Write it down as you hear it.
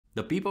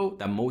The people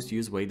that most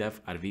use Waydev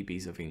are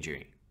VPs of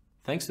engineering.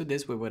 Thanks to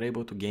this, we were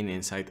able to gain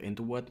insight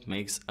into what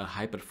makes a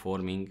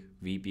high-performing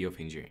VP of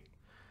engineering.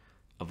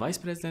 A vice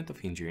president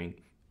of engineering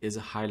is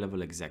a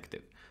high-level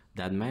executive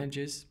that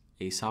manages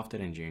a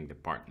software engineering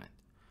department.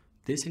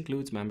 This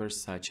includes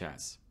members such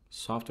as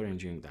software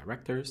engineering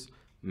directors,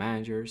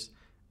 managers,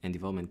 and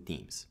development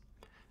teams.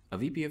 A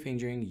VP of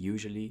engineering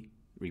usually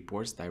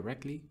reports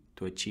directly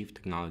to a chief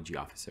technology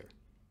officer.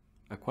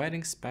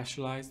 Acquiring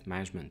specialized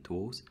management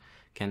tools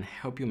can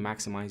help you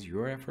maximize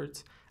your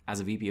efforts as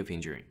a VP of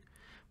engineering.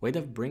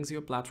 Waydev brings you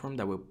a platform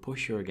that will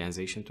push your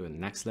organization to the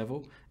next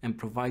level and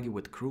provide you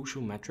with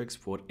crucial metrics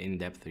for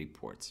in-depth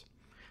reports.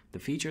 The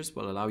features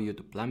will allow you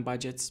to plan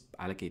budgets,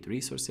 allocate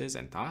resources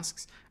and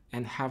tasks,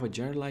 and have a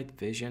generalized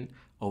vision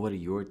over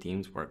your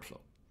team's workflow.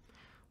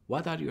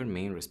 What are your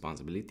main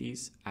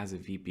responsibilities as a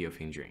VP of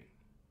engineering?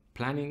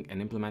 Planning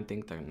and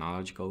implementing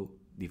technological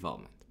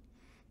development.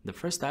 The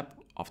first step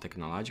of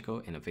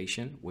technological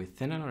innovation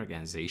within an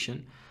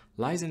organization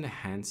lies in the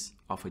hands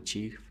of a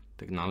chief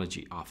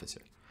technology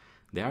officer.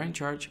 They are in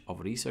charge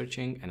of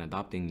researching and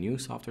adopting new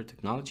software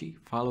technology,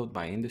 followed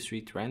by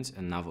industry trends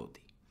and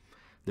novelty.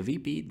 The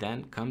VP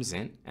then comes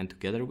in and,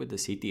 together with the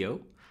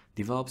CTO,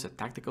 develops a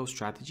tactical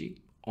strategy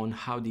on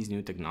how these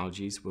new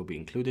technologies will be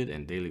included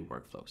in daily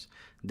workflows.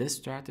 This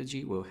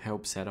strategy will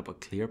help set up a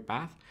clear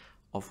path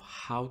of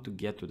how to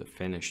get to the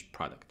finished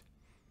product.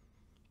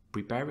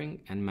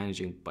 Preparing and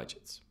managing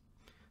budgets.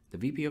 The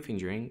VP of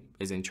engineering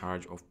is in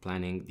charge of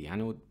planning the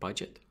annual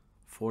budget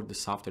for the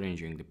software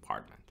engineering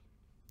department.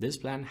 This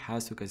plan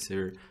has to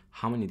consider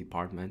how many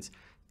departments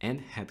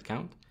and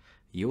headcount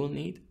you will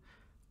need,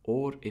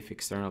 or if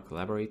external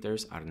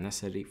collaborators are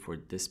necessary for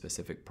this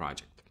specific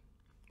project.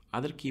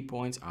 Other key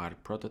points are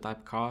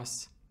prototype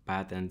costs,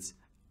 patents,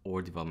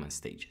 or development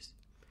stages.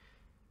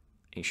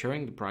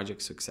 Ensuring the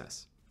project's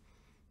success.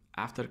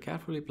 After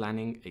carefully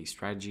planning a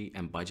strategy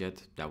and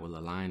budget that will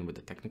align with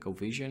the technical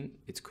vision,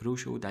 it's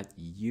crucial that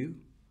you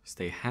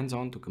stay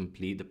hands-on to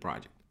complete the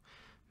project.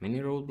 Many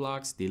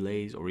roadblocks,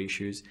 delays, or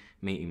issues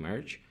may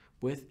emerge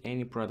with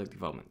any product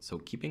development, so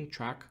keeping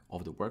track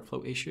of the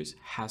workflow issues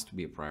has to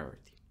be a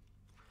priority.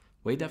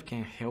 Waydev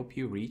can help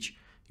you reach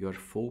your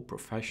full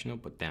professional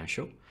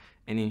potential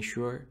and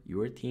ensure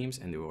your team's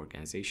and the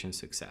organization's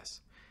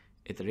success.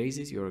 It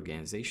raises your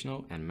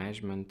organizational and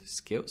management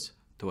skills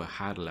to a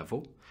higher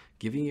level,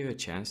 giving you a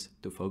chance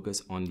to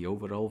focus on the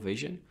overall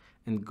vision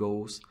and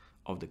goals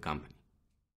of the company.